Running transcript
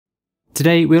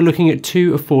Today we are looking at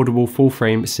two affordable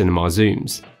full-frame cinema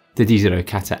zooms, the DZO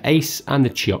Catta Ace and the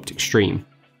Chiopt XTREME,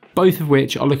 both of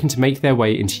which are looking to make their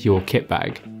way into your kit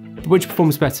bag. But which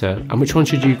performs better and which one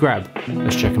should you grab?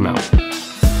 Let's check them out.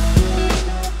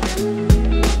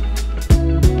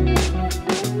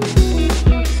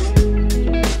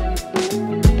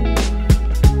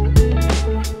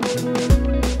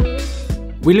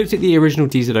 We looked at the original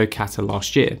DZO Catta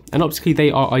last year, and optically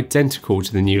they are identical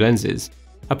to the new lenses,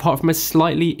 apart from a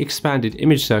slightly expanded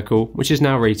image circle which is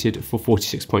now rated for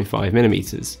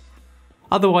 46.5mm.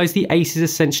 Otherwise, the Ace is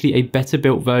essentially a better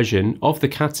built version of the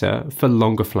Catta for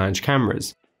longer flange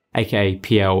cameras, aka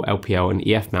PL, LPL and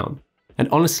EF mount. And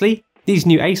honestly, these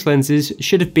new Ace lenses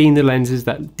should have been the lenses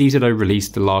that DZO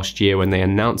released last year when they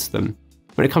announced them.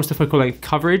 When it comes to focal length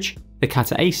coverage, the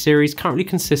Catta Ace series currently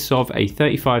consists of a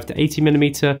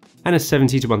 35-80mm and a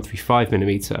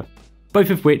 70-135mm, both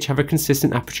of which have a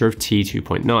consistent aperture of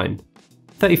T2.9.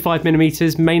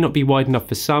 35mm may not be wide enough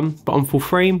for some, but on full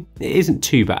frame, it isn't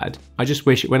too bad. I just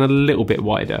wish it went a little bit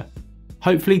wider.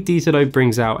 Hopefully DZO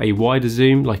brings out a wider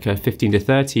zoom like a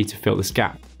 15-30 to fill this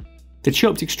gap. The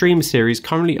Chiopt XTREME series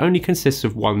currently only consists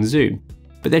of one zoom,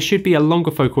 but there should be a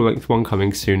longer focal length one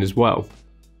coming soon as well.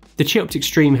 The Chiopt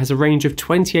XTREME has a range of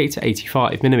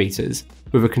 28-85mm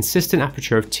with a consistent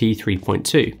aperture of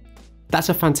T3.2. That's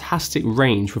a fantastic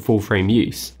range for full frame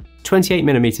use.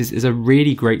 28mm is a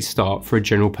really great start for a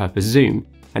general purpose zoom,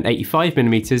 and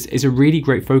 85mm is a really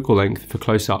great focal length for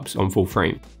close-ups on full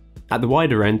frame. At the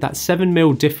wider end, that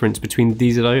 7mm difference between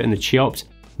the DZO and the Chiopt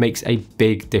makes a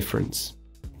big difference.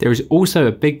 There is also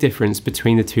a big difference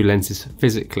between the two lenses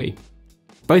physically.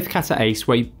 Both Catta Ace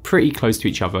weigh pretty close to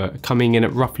each other, coming in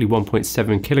at roughly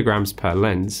 1.7 kg per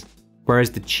lens,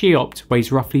 whereas the Chiopt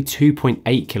weighs roughly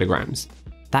 2.8 kg.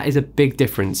 That is a big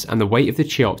difference, and the weight of the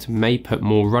Chiopt may put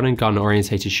more run and gun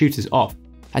orientated shooters off,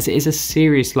 as it is a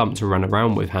serious lump to run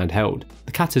around with handheld.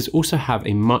 The Cattas also have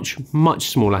a much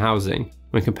smaller housing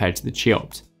when compared to the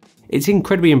Chiopt. It's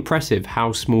incredibly impressive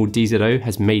how small DZO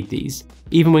has made these,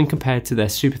 even when compared to their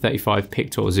Super 35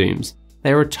 Pictor zooms.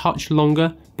 They are a touch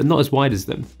longer, but not as wide as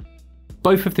them.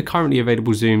 Both of the currently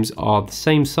available zooms are the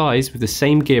same size with the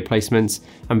same gear placements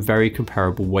and very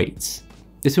comparable weights.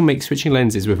 This will make switching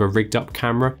lenses with a rigged up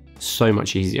camera so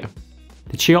much easier.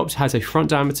 The Chiopt has a front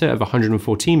diameter of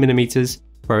 114mm,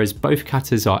 whereas both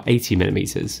Cattas are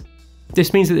 80mm.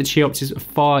 This means that the Chiopt is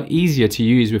far easier to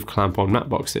use with clamp-on matte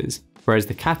boxes, whereas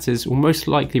the Cattas will most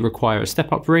likely require a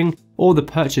step-up ring or the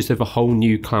purchase of a whole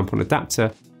new clamp-on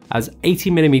adapter, as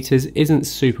 80mm isn't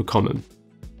super common.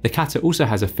 The Catta also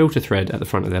has a filter thread at the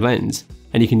front of their lens,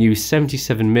 and you can use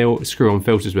 77mm screw-on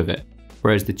filters with it,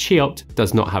 whereas the Chiopt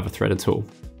does not have a thread at all.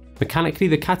 Mechanically,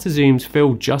 the Catta zooms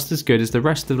feel just as good as the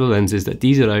rest of the lenses that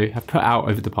DZO have put out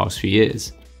over the past few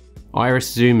years.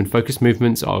 Iris, zoom and focus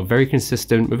movements are very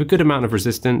consistent with a good amount of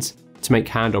resistance to make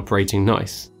hand operating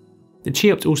nice. The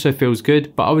Chiopt also feels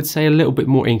good, but I would say a little bit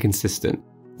more inconsistent,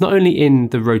 not only in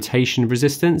the rotation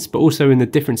resistance, but also in the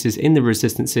differences in the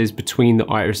resistances between the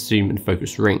iris zoom and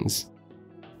focus rings.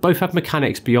 Both have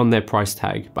mechanics beyond their price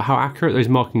tag, but how accurate those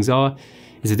markings are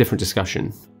is a different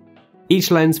discussion.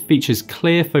 Each lens features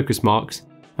clear focus marks,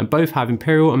 and both have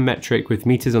imperial and metric with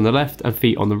meters on the left and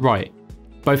feet on the right.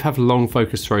 Both have long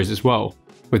focus throws as well,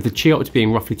 with the Chiopt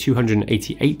being roughly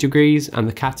 288 degrees and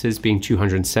the Cattas being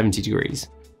 270 degrees.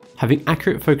 Having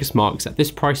accurate focus marks at this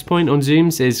price point on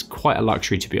zooms is quite a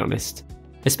luxury, to be honest,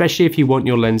 especially if you want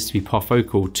your lens to be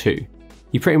parfocal too.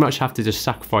 You pretty much have to just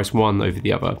sacrifice one over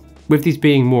the other. With these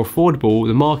being more affordable,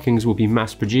 the markings will be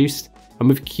mass produced, and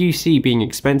with QC being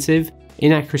expensive,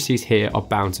 inaccuracies here are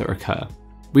bound to occur.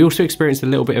 We also experienced a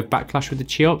little bit of backlash with the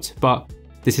Chiopt, but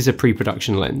this is a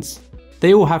pre-production lens.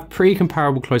 They all have pretty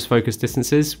comparable close focus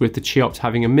distances, with the Chiopt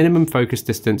having a minimum focus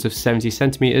distance of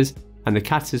 70cm and the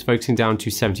Cattas focusing down to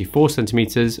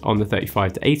 74cm on the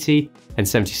 35-80 and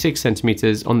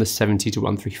 76cm on the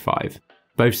 70-135.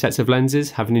 Both sets of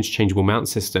lenses have an interchangeable mount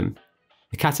system.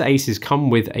 The Catta Aces come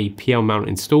with a PL mount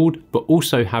installed, but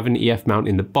also have an EF mount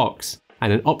in the box,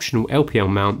 and an optional LPL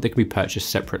mount that can be purchased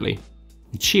separately.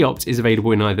 The Chiopt is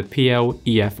available in either PL,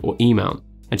 EF or E mount,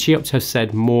 and Chiopt has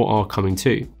said more are coming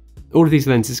too. All of these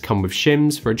lenses come with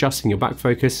shims for adjusting your back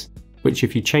focus, which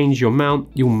if you change your mount,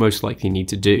 you'll most likely need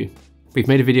to do. We've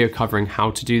made a video covering how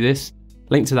to do this,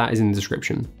 link to that is in the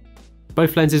description.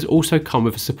 Both lenses also come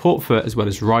with a support foot as well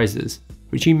as risers,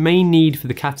 which you may need for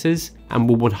the Cattas and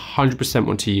will 100%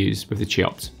 want to use with the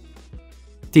Chiopt.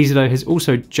 DZO has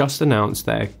also just announced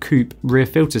their Coupe rear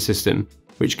filter system,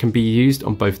 which can be used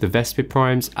on both the Vespid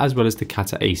primes as well as the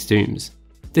Catta Ace zooms.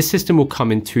 This system will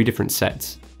come in two different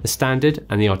sets, the standard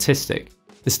and the artistic,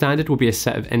 The standard will be a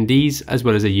set of NDs as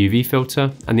well as a UV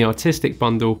filter, and the artistic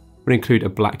bundle would include a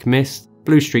black mist,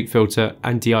 blue streak filter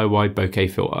and DIY bokeh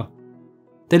filter.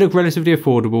 They look relatively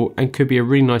affordable and could be a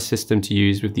really nice system to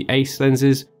use with the Ace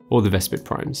lenses or the Vespid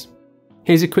primes.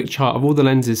 Here's a quick chart of all the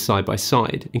lenses side by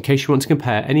side in case you want to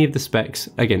compare any of the specs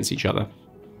against each other.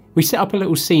 We set up a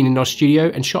little scene in our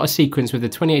studio and shot a sequence with the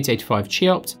 28-85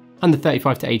 Chiopt and the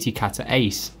 35-80 Catta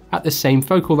Ace at the same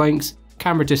focal lengths,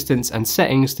 camera distance and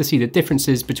settings to see the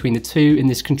differences between the two in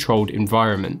this controlled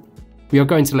environment. We are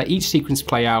going to let each sequence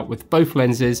play out with both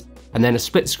lenses and then a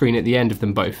split screen at the end of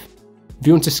them both. If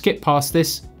you want to skip past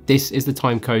this, this is the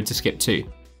time code to skip to.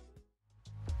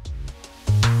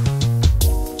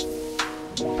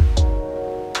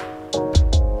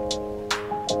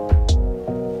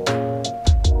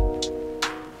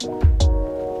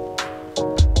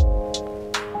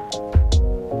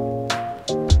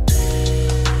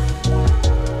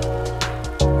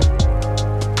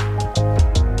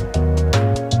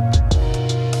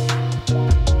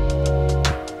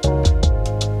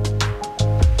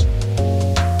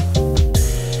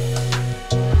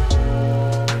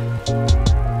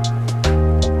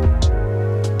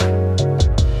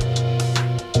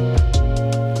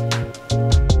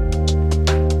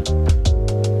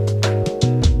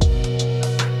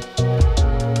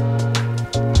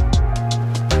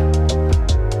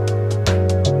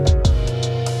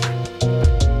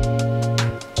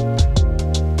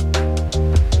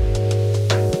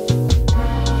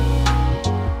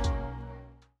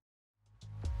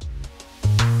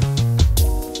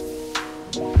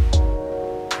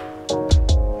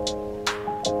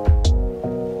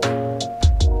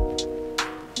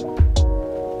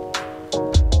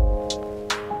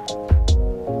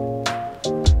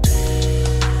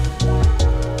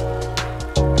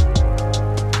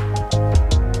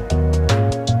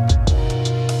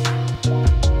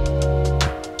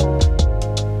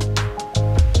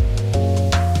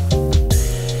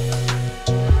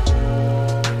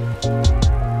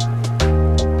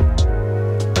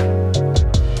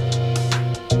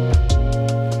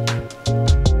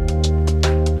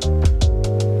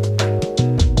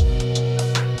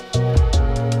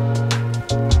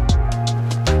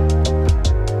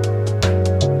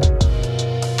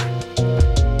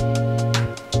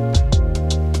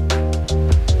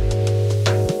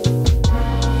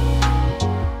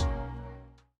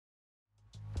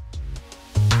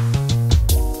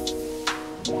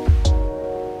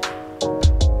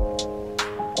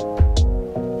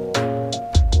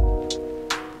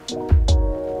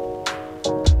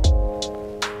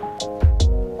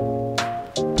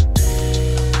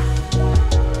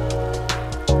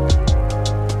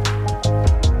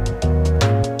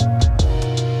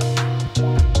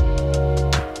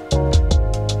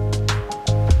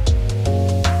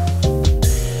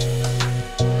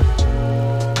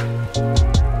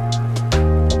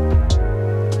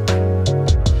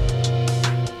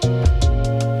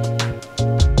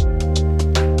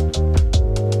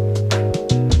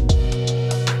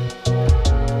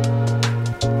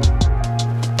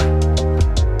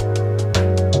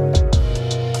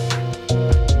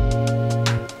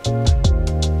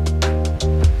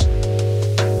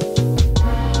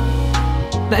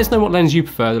 Let us know what lens you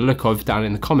prefer the look of down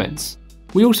in the comments.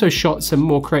 We also shot some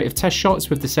more creative test shots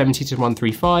with the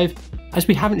 70-135, as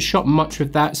we haven't shot much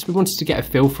with that, so we wanted to get a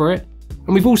feel for it.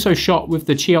 And we've also shot with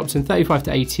the Chiopt and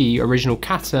 35-80 original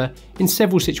Catta in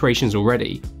several situations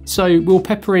already. So we'll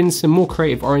pepper in some more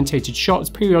creative orientated shots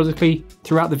periodically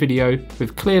throughout the video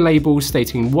with clear labels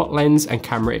stating what lens and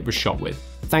camera it was shot with.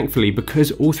 Thankfully,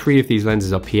 because all three of these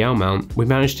lenses are PL mount, we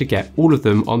managed to get all of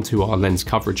them onto our lens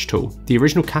coverage tool. The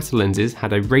original Catta lenses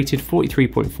had a rated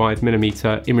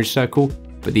 43.5mm image circle,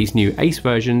 but these new Ace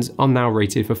versions are now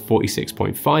rated for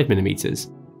 46.5mm,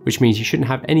 which means you shouldn't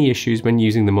have any issues when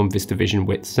using them on VistaVision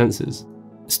width sensors.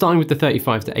 Starting with the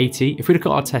 35-80, if we look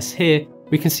at our tests here,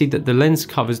 we can see that the lens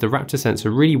covers the Raptor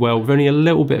sensor really well with only a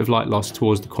little bit of light loss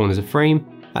towards the corners of frame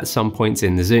at some points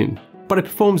in the zoom. But it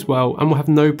performs well and will have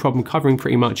no problem covering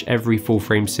pretty much every full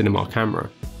frame cinema camera.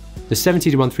 The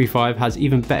 70-135 has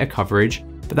even better coverage,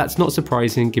 but that's not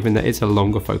surprising given that it's a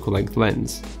longer focal length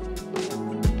lens.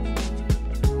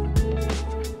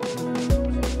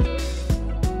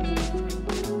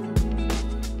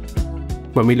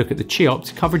 When we look at the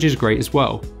Chiopt, coverage is great as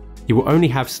well. You will only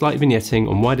have slight vignetting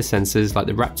on wider sensors like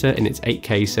the Raptor in its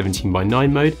 8K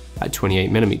 17:9 mode at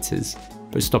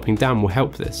 28mm, but stopping down will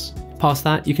help this. Past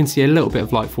that, you can see a little bit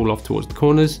of light fall off towards the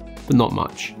corners, but not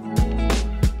much.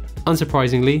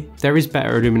 Unsurprisingly, there is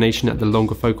better illumination at the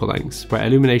longer focal lengths, where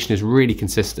illumination is really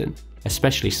consistent,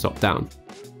 especially stop down.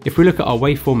 If we look at our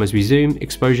waveform as we zoom,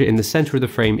 exposure in the center of the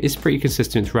frame is pretty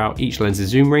consistent throughout each lens's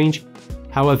zoom range.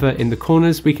 However, in the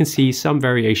corners we can see some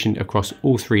variation across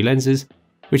all three lenses,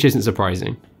 which isn't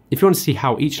surprising. If you want to see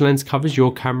how each lens covers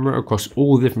your camera across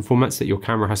all the different formats that your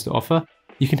camera has to offer,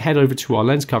 you can head over to our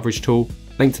lens coverage tool,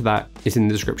 link to that is in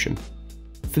the description.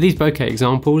 For these bokeh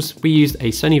examples, we used a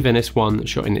Sony Venice 1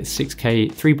 shot in its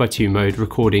 6K 3x2 mode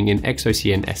recording in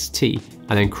XOCN ST,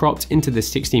 and then cropped into this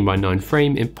 16:9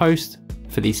 frame in post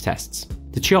for these tests.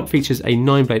 The Chiopt features a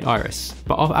 9-blade iris,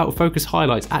 but our out of focus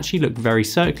highlights actually look very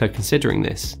circular considering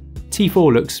this.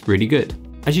 T4 looks really good.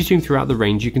 As you zoom throughout the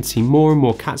range, you can see more and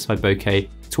more cat's eye bokeh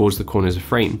towards the corners of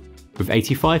frame, with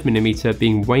 85mm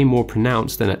being way more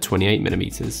pronounced than at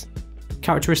 28mm.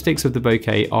 Characteristics of the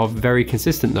bokeh are very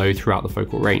consistent though throughout the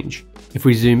focal range. If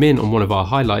we zoom in on one of our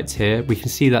highlights here, we can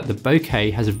see that the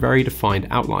bokeh has a very defined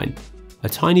outline, a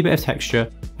tiny bit of texture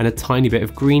and a tiny bit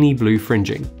of greeny blue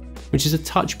fringing, which is a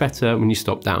touch better when you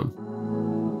stop down.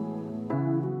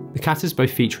 The Cattas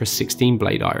both feature a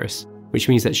 16-blade iris, which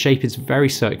means that shape is very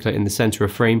circular in the center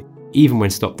of frame even when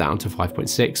stopped down to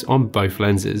 5.6 on both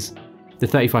lenses. The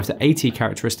 35-80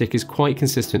 characteristic is quite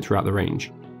consistent throughout the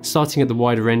range. Starting at the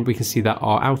wider end, we can see that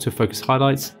our out of focus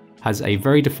highlights has a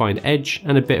very defined edge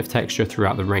and a bit of texture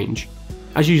throughout the range.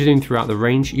 As you zoom throughout the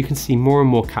range, you can see more and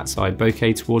more cat's eye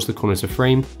bokeh towards the corners of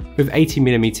frame, with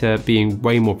 80mm being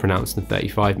way more pronounced than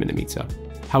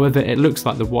 35mm. However, it looks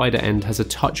like the wider end has a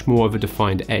touch more of a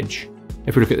defined edge.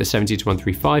 If we look at the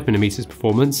 70-135mm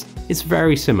performance, it's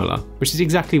very similar, which is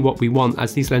exactly what we want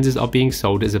as these lenses are being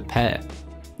sold as a pair.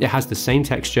 It has the same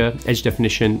texture, edge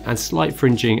definition and slight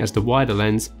fringing as the wider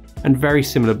lens, and very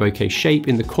similar bokeh shape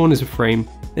in the corners of frame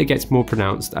that gets more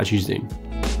pronounced as you zoom.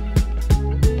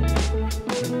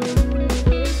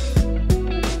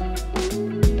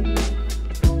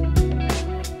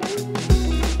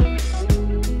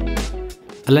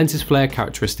 A lens's flare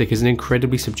characteristic is an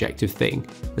incredibly subjective thing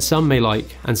that some may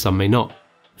like and some may not.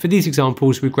 For these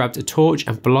examples, we grabbed a torch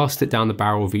and blasted it down the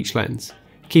barrel of each lens.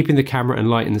 Keeping the camera and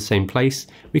light in the same place,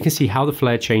 we can see how the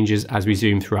flare changes as we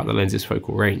zoom throughout the lens's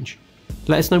focal range.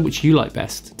 Let us know which you like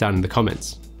best down in the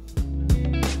comments.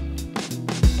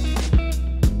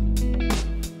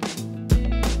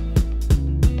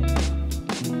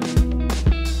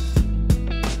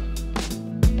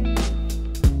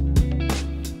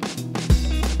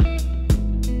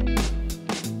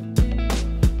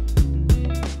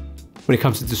 When it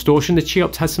comes to distortion, the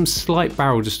Chiopt has some slight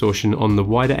barrel distortion on the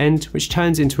wider end, which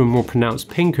turns into a more pronounced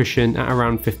pin cushion at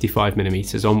around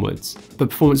 55mm onwards, but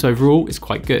performance overall is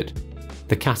quite good.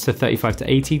 The Catta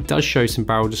 35-80 does show some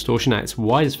barrel distortion at its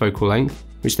widest focal length,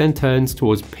 which then turns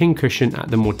towards pin cushion at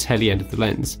the more telly end of the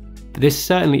lens, but this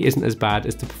certainly isn't as bad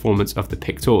as the performance of the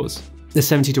Pictors. The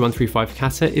 70-135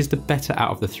 Catta is the better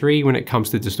out of the three when it comes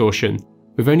to distortion,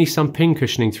 with only some pin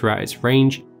cushioning throughout its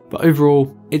range, but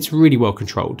overall it's really well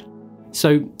controlled.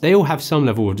 So they all have some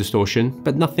level of distortion,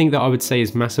 but nothing that I would say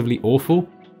is massively awful,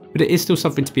 but it is still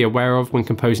something to be aware of when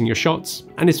composing your shots,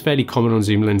 and is fairly common on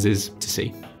zoom lenses to see.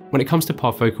 When it comes to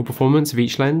parfocal performance of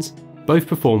each lens, both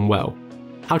perform well.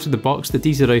 Out of the box, the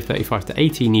DZO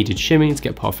 35-80 needed shimming to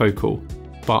get parfocal,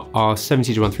 but our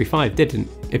 70-135 didn't.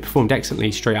 It performed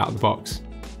excellently straight out of the box.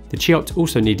 The Chiopt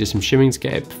also needed some shimming to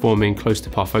get it performing close to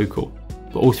parfocal,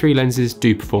 but all three lenses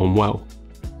do perform well.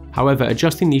 However,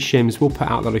 adjusting these shims will put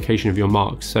out the location of your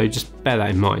marks, so just bear that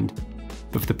in mind.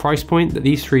 But for the price point that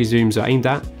these three zooms are aimed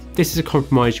at, this is a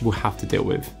compromise you will have to deal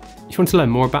with. If you want to learn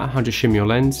more about how to shim your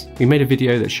lens, we made a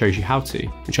video that shows you how to,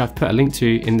 which I've put a link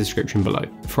to in the description below.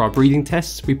 For our breathing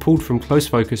tests, we pulled from close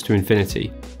focus to infinity,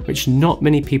 which not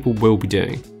many people will be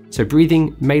doing. So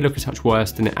breathing may look a touch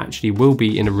worse than it actually will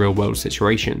be in a real world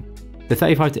situation. The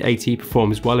 35-80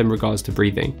 performs well in regards to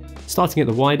breathing. Starting at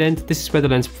the wide end, this is where the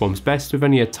lens performs best with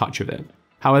only a touch of it.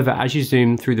 However, as you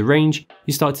zoom through the range,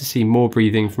 you start to see more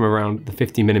breathing from around the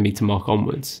 50mm mark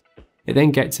onwards. It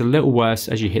then gets a little worse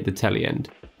as you hit the telly end,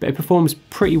 but it performs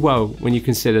pretty well when you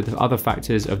consider the other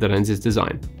factors of the lens's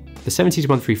design. The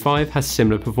 70-135 has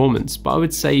similar performance, but I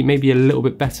would say maybe a little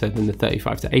bit better than the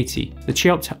 35-80. The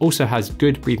Chiopt also has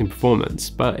good breathing performance,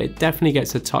 but it definitely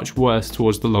gets a touch worse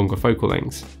towards the longer focal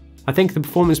lengths. I think the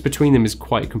performance between them is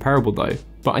quite comparable though,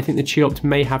 but I think the Chiopt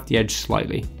may have the edge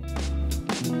slightly.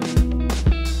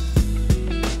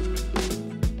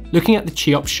 Looking at the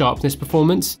Chiopt sharpness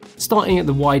performance, starting at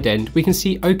the wide end, we can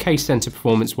see okay center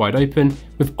performance wide open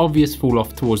with obvious fall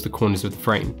off towards the corners of the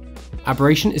frame.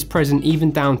 Aberration is present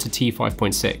even down to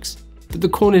T5.6, but the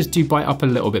corners do bite up a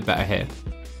little bit better here.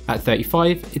 At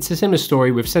 35, it's a similar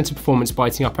story with center performance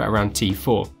biting up at around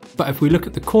T4, but if we look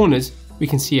at the corners, we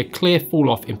can see a clear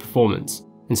fall off in performance,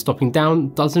 and stopping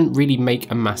down doesn't really make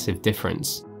a massive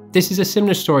difference. This is a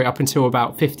similar story up until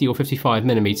about 50 or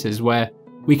 55mm, where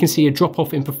we can see a drop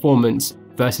off in performance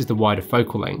versus the wider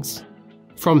focal lengths.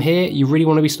 From here, you really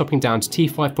want to be stopping down to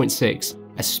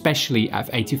T5.6, especially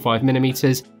at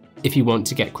 85mm, if you want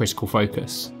to get critical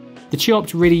focus. The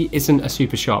Chiopt really isn't a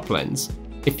super sharp lens.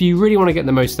 If you really want to get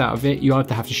the most out of it, you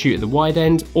either have to shoot at the wide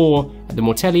end or at the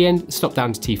more telly end, stop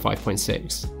down to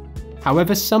T5.6.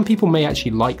 However, some people may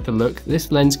actually like the look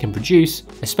this lens can produce,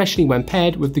 especially when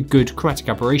paired with the good chromatic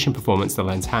aberration performance the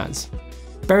lens has.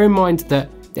 Bear in mind that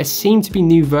there seem to be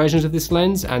new versions of this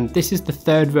lens, and this is the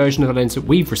third version of the lens that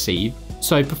we've received,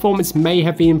 so performance may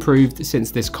have been improved since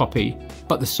this copy,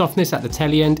 but the softness at the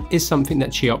telly end is something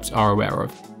that Chiopt are aware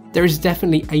of. There is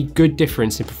definitely a good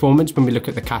difference in performance when we look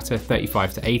at the Catta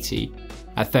 35-80.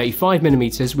 At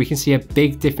 35mm, we can see a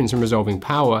big difference in resolving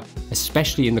power,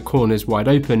 especially in the corners wide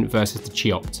open versus the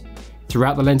Chiopt.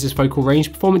 Throughout the lens's focal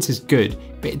range, performance is good,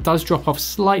 but it does drop off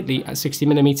slightly at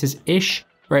 60mm-ish,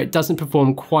 where it doesn't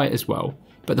perform quite as well,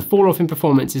 but the fall off in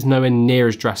performance is nowhere near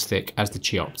as drastic as the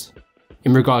Chiopt.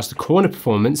 In regards to corner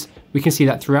performance, we can see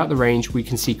that throughout the range we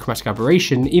can see chromatic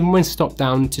aberration even when stopped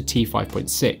down to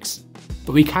T5.6.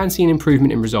 But we can see an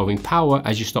improvement in resolving power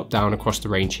as you stop down across the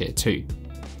range here too.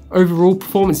 Overall,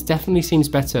 performance definitely seems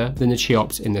better than the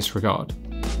Chiopt in this regard.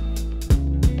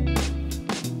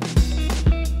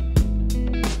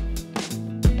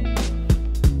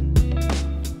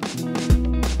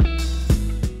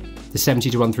 The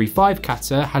 70-135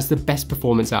 Catta has the best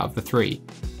performance out of the three.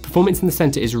 Performance in the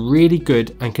centre is really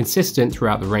good and consistent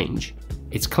throughout the range.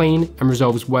 It's clean and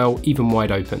resolves well even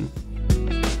wide open.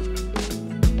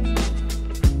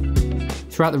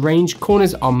 Throughout the range,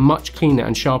 corners are much cleaner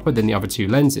and sharper than the other two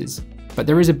lenses, but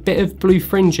there is a bit of blue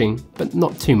fringing, but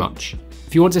not too much.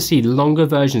 If you want to see longer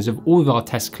versions of all of our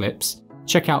test clips,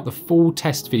 check out the full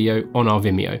test video on our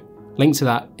Vimeo. Link to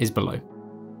that is below.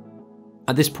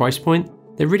 At this price point,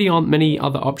 there really aren't many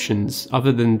other options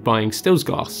other than buying stills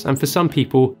glass, and for some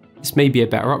people, this may be a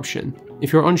better option.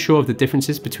 If you're unsure of the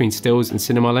differences between stills and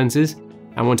cinema lenses,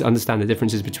 and want to understand the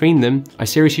differences between them, I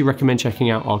seriously recommend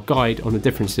checking out our guide on the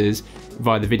differences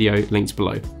via the video linked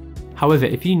below. However,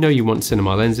 if you know you want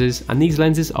cinema lenses, and these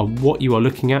lenses are what you are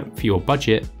looking at for your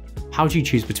budget, how do you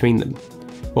choose between them?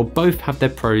 Well, both have their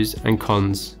pros and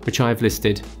cons, which I have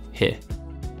listed here.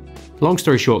 Long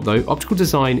story short though, optical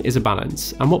design is a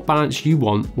balance, and what balance you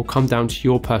want will come down to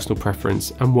your personal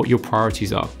preference and what your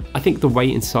priorities are. I think the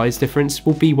weight and size difference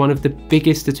will be one of the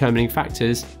biggest determining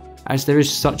factors, as there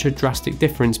is such a drastic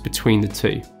difference between the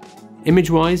two.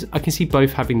 Image-wise, I can see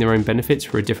both having their own benefits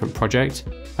for a different project.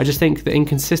 I just think the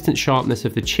inconsistent sharpness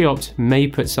of the Chiopt may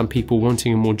put some people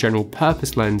wanting a more general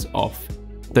purpose lens off,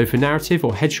 though for narrative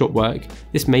or headshot work,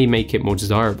 this may make it more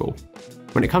desirable.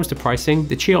 When it comes to pricing,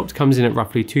 the Chiopt comes in at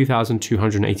roughly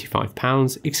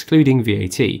 £2,285, excluding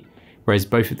VAT, whereas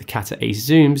both of the Catta Ace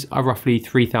Zooms are roughly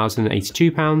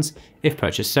 £3,082 if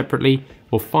purchased separately,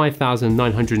 or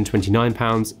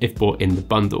 £5,929 if bought in the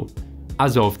bundle,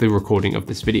 as of the recording of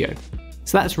this video.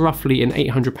 So that's roughly an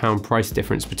 £800 price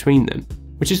difference between them,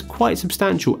 which is quite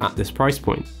substantial at this price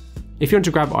point. If you want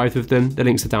to grab either of them, the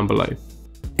links are down below.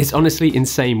 It's honestly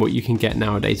insane what you can get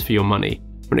nowadays for your money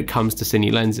when it comes to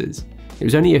Cine lenses. It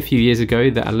was only a few years ago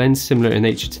that a lens similar in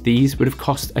nature to these would have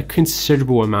cost a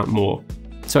considerable amount more.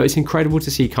 So it's incredible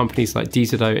to see companies like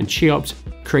DZO and Chiopt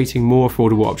creating more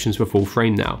affordable options for full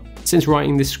frame now. Since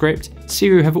writing this script,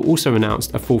 Siru have also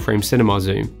announced a full frame cinema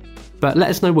zoom. But let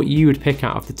us know what you would pick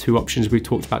out of the two options we've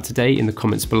talked about today in the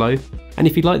comments below. And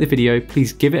if you like the video,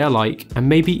 please give it a like and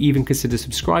maybe even consider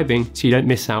subscribing so you don't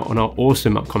miss out on our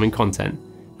awesome upcoming content.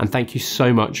 And thank you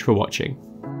so much for watching.